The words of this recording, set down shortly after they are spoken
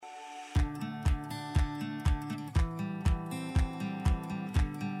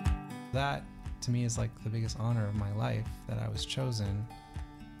That, to me, is like the biggest honor of my life, that I was chosen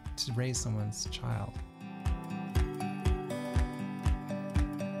to raise someone's child.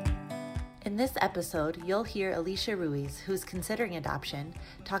 In this episode, you'll hear Alicia Ruiz, who's considering adoption,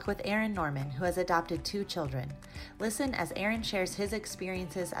 talk with Aaron Norman, who has adopted 2 children. Listen as Aaron shares his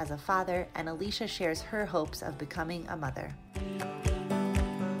experiences as a father and Alicia shares her hopes of becoming a mother.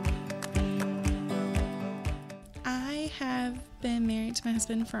 I have been married to my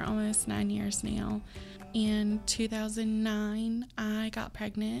husband for almost 9 years now. In 2009, I got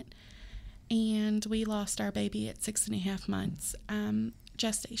pregnant and we lost our baby at 6.5 months.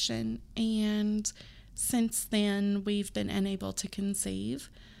 Gestation, and since then we've been unable to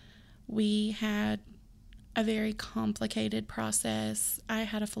conceive. We had a very complicated process. I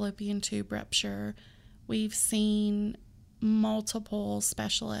had a fallopian tube rupture. We've seen multiple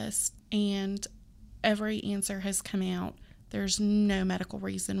specialists and every answer has come out. There's no medical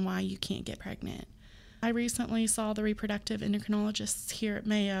reason why you can't get pregnant. I recently saw the reproductive endocrinologists here at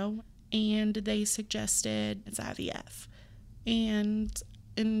Mayo and they suggested it's IVF. And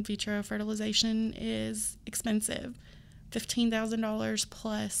in vitro fertilization is expensive. $15,000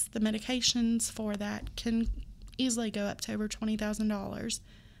 plus the medications for that can easily go up to over $20,000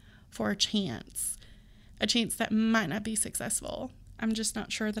 for a chance that might not be successful. I'm just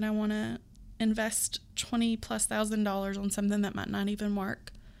not sure that I want to invest $20,000+ on something that might not even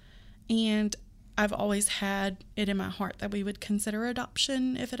work. And I've always had it in my heart that we would consider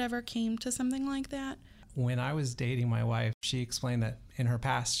adoption if it ever came to something like that. When I was dating my wife, she explained that in her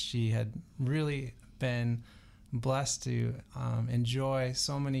past, she had really been blessed to enjoy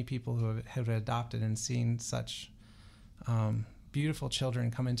so many people who have adopted and seen such beautiful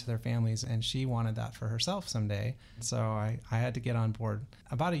children come into their families, and she wanted that for herself someday. So I had to get on board.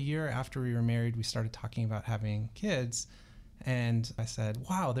 About a year after we were married, we started talking about having kids, and I said,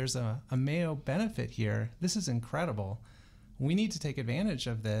 wow, there's a Mayo benefit here. This is incredible. We need to take advantage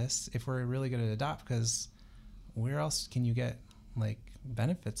of this if we're really going to adopt, because where else can you get like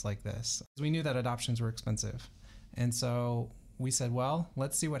benefits like this? We knew that adoptions were expensive. And so we said, well,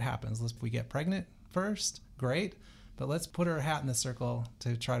 let's see what happens. If we get pregnant first, great, but let's put our hat in the circle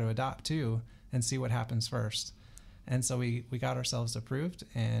to try to adopt too and see what happens first. And so we got ourselves approved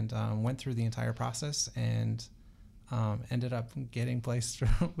and went through the entire process and ended up getting placed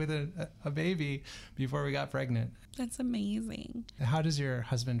with a baby before we got pregnant. That's amazing. How does your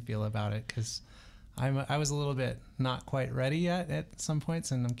husband feel about it? Because I was a little bit not quite ready yet at some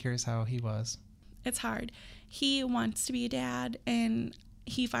points, and I'm curious how he was. It's hard. He wants to be a dad, and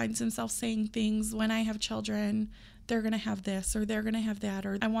he finds himself saying things, when I have children, they're going to have this or they're going to have that,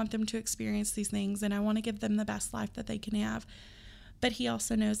 or I want them to experience these things and I want to give them the best life that they can have. But he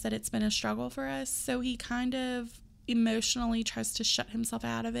also knows that it's been a struggle for us, so he kind of emotionally tries to shut himself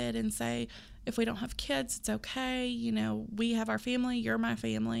out of it and say, if we don't have kids, it's okay. You know, we have our family, you're my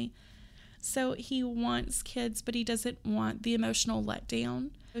family. So he wants kids, but he doesn't want the emotional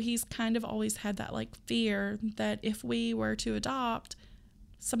letdown. So he's kind of always had that like fear that if we were to adopt,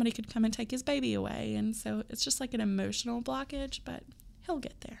 somebody could come and take his baby away. And so it's just like an emotional blockage, but he'll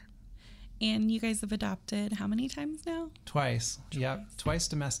get there. And you guys have adopted how many times now? Twice. Yep, twice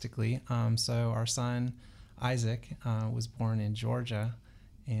domestically. So our son Isaac was born in Georgia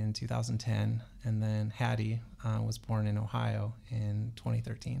in 2010, and then Hattie was born in Ohio in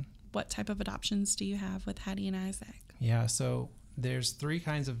 2013. What type of adoptions do you have with Hattie and Isaac? Yeah, so there's 3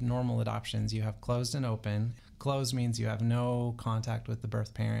 kinds of normal adoptions. You have closed and open. Closed means you have no contact with the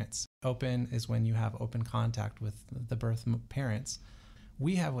birth parents. Open is when you have open contact with the birth parents.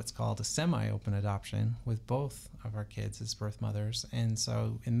 We have what's called a semi-open adoption with both of our kids as birth mothers. And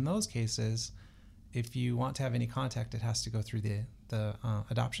so in those cases, if you want to have any contact, it has to go through the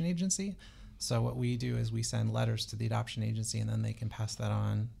adoption agency. So what we do is we send letters to the adoption agency, and then they can pass that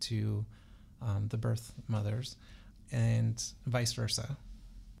on to the birth mothers and vice versa.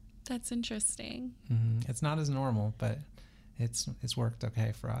 That's interesting. Mm-hmm. It's not as normal, but it's worked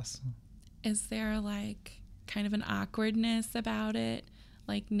okay for us. Is there like kind of an awkwardness about it?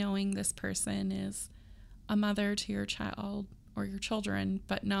 Like knowing this person is a mother to your child or your children,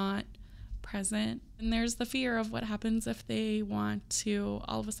 but not present. And there's the fear of what happens if they want to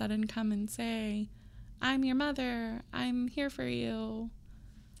all of a sudden come and say, I'm your mother, I'm here for you.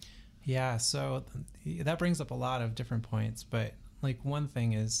 Yeah, so that brings up a lot of different points, but like one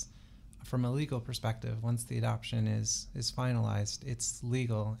thing is, from a legal perspective, once the adoption is finalized, it's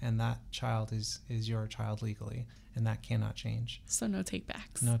legal, and that child is your child legally, and that cannot change. So no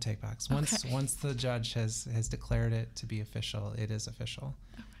takebacks. No takebacks. Once the judge has declared it to be official, it is official.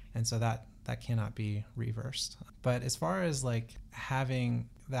 Okay. And so that cannot be reversed. But as far as like having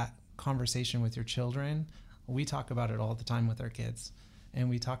that conversation with your children, we talk about it all the time with our kids. And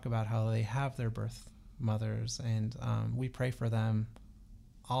we talk about how they have their birth mothers, and we pray for them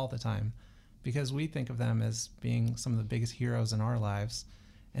all the time because we think of them as being some of the biggest heroes in our lives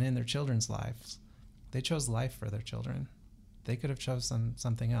and in their children's lives. They chose life for their children. They could have chosen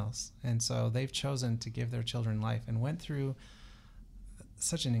something else. And so they've chosen to give their children life and went through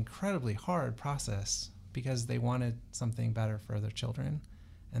such an incredibly hard process because they wanted something better for their children.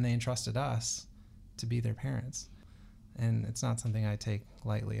 And they entrusted us to be their parents. And it's not something I take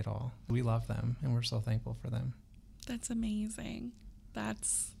lightly at all. We love them, and we're so thankful for them. That's amazing.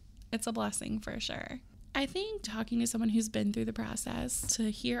 It's a blessing for sure. I think talking to someone who's been through the process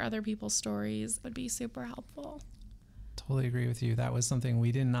to hear other people's stories would be super helpful. Totally agree with you. That was something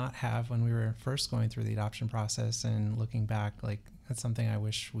we did not have when we were first going through the adoption process, and looking back, that's something I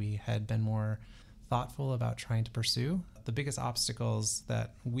wish we had been more thoughtful about trying to pursue. The biggest obstacles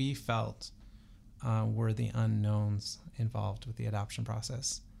that we felt were the unknowns involved with the adoption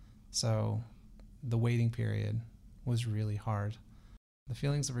process. So the waiting period was really hard. The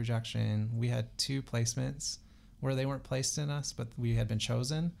feelings of rejection, we had 2 placements where they weren't placed in us, but we had been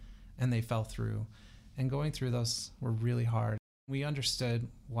chosen, and they fell through. And going through those were really hard. We understood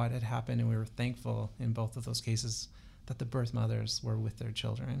what had happened, and we were thankful in both of those cases that the birth mothers were with their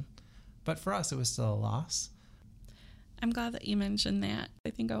children. But for us, it was still a loss. I'm glad that you mentioned that.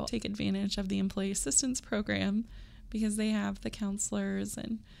 I think I'll take advantage of the employee assistance program because they have the counselors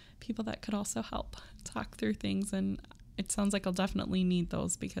and people that could also help talk through things. And it sounds like I'll definitely need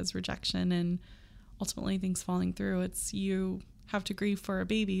those because rejection and ultimately things falling through, it's you have to grieve for a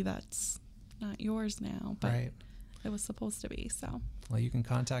baby that's not yours now, but right. It was supposed to be. So, well, you can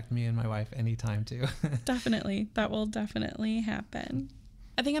contact me and my wife anytime too. Definitely. That will definitely happen.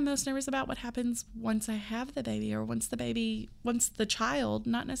 I think I'm most nervous about what happens once I have the baby, or once the child,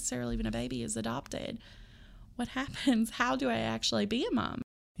 not necessarily even a baby, is adopted. What happens? How do I actually be a mom?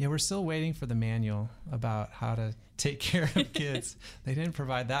 Yeah, we're still waiting for the manual about how to take care of kids. They didn't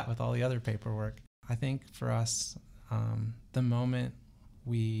provide that with all the other paperwork. I think for us, the moment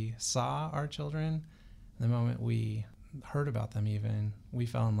we saw our children, the moment we heard about them even, we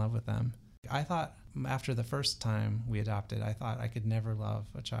fell in love with them. I thought after the first time we adopted, I thought I could never love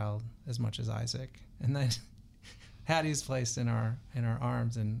a child as much as Isaac. And then Hattie's placed in our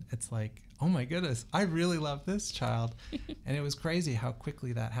arms, and it's like, oh my goodness, I really love this child. And it was crazy how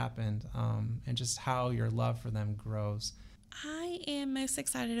quickly that happened, and just how your love for them grows. I am most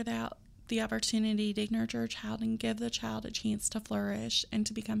excited about the opportunity to nurture a child and give the child a chance to flourish and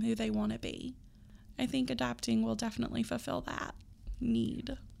to become who they want to be. I think adopting will definitely fulfill that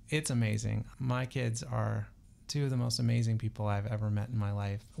need. It's amazing. My kids are 2 of the most amazing people I've ever met in my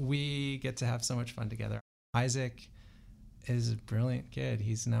life. We get to have so much fun together. Isaac is a brilliant kid.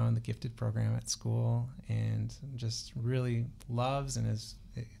 He's now in the gifted program at school and just really loves and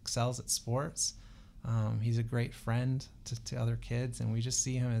excels at sports. He's a great friend to other kids, and we just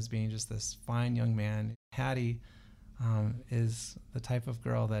see him as being just this fine young man. Hattie is the type of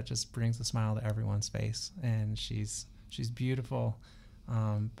girl that just brings a smile to everyone's face, and she's beautiful.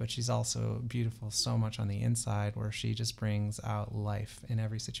 But she's also beautiful so much on the inside, where she just brings out life in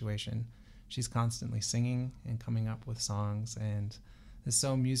every situation. She's constantly singing and coming up with songs, and is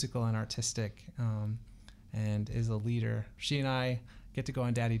so musical and artistic, and is a leader. She and I get to go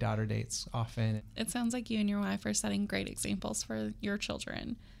on daddy-daughter dates often. It sounds like you and your wife are setting great examples for your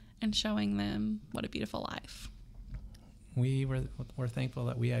children and showing them what a beautiful life. We're thankful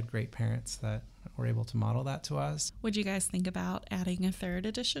that we had great parents that were able to model that to us. Would you guys think about adding a 3rd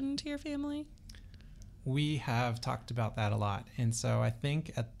addition to your family? We have talked about that a lot. And so I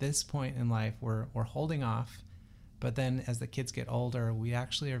think at this point in life, we're holding off. But then as the kids get older, we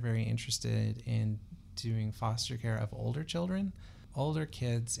actually are very interested in doing foster care of older children. Older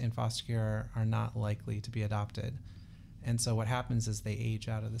kids in foster care are not likely to be adopted. And so what happens is they age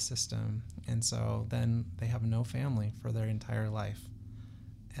out of the system. And so then they have no family for their entire life.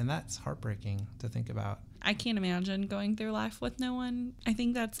 And that's heartbreaking to think about. I can't imagine going through life with no one. I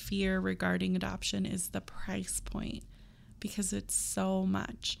think that's fear regarding adoption is the price point, because it's so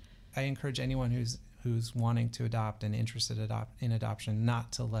much. I encourage anyone who's wanting to adopt and interested in adoption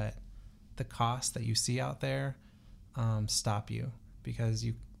not to let the cost that you see out there stop you, because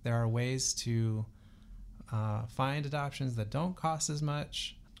there are ways to find adoptions that don't cost as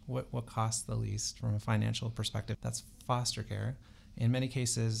much. What costs the least from a financial perspective? That's foster care. In many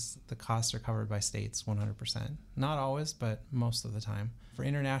cases, the costs are covered by states 100%. Not always, but most of the time. For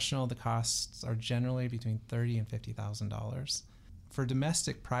international, the costs are generally between $30,000 and $50,000. For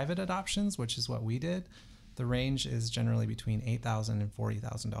domestic private adoptions, which is what we did, The range is generally between $8,000 and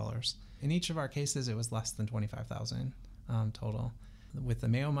 $40,000. In each of our cases, it was less than $25,000 total. With the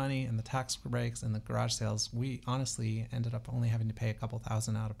Mayo money and the tax breaks and the garage sales, we honestly ended up only having to pay a couple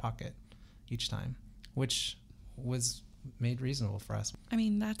thousand out of pocket each time, which was made reasonable for us. I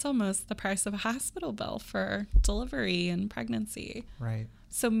mean, that's almost the price of a hospital bill for delivery and pregnancy. Right.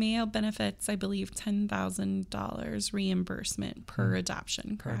 So Mayo benefits, I believe, $10,000 reimbursement per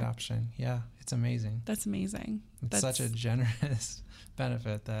adoption, correct? Per adoption, yeah. It's amazing. That's amazing. It's such a generous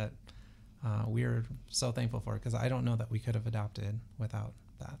benefit that we're so thankful for, because I don't know that we could have adopted without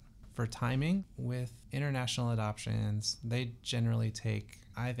that. For timing, with international adoptions, they generally take,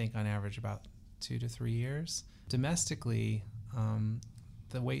 I think on average, about 2 to 3 years. Domestically,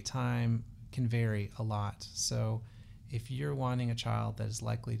 the wait time can vary a lot. So if you're wanting a child that is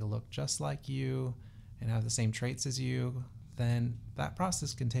likely to look just like you and have the same traits as you, then that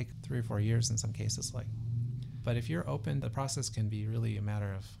process can take 3 or 4 years in some cases. But if you're open, the process can be really a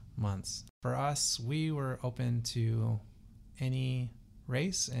matter of months. For us, we were open to any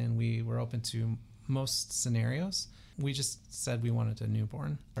race, and we were open to most scenarios. We just said we wanted a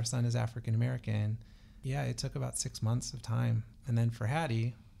newborn. Our son is African American. Yeah, it took about 6 months of time. And then for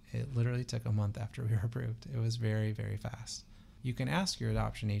Hattie, it literally took a month after we were approved. It was very, very fast. You can ask your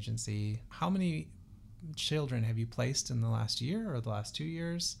adoption agency, how many children have you placed in the last year or the last 2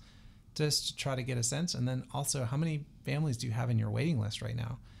 years, just to try to get a sense. And then also, how many families do you have in your waiting list right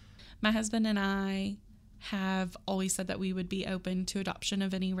now? My husband and I have always said that we would be open to adoption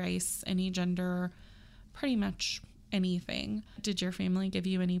of any race, any gender, pretty much anything. Did your family give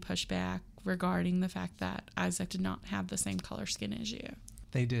you any pushback regarding the fact that Isaac did not have the same color skin as you?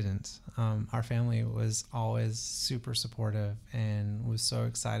 They didn't. Our family was always super supportive and was so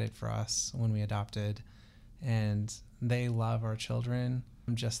excited for us when we adopted, and they love our children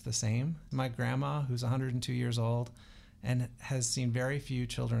just the same. My grandma, who's 102 years old and has seen very few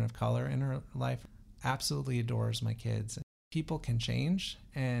children of color in her life, absolutely adores my kids. People can change,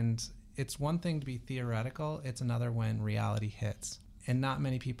 and it's one thing to be theoretical, it's another when reality hits. And not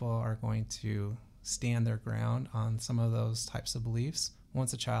many people are going to stand their ground on some of those types of beliefs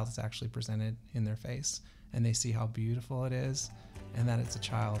once a child is actually presented in their face and they see how beautiful it is and that it's a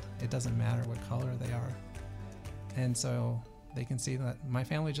child. It doesn't matter what color they are. And so they can see that my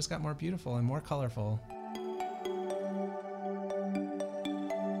family just got more beautiful and more colorful.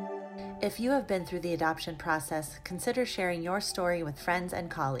 If you have been through the adoption process, consider sharing your story with friends and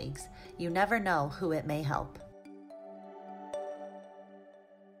colleagues. You never know who it may help.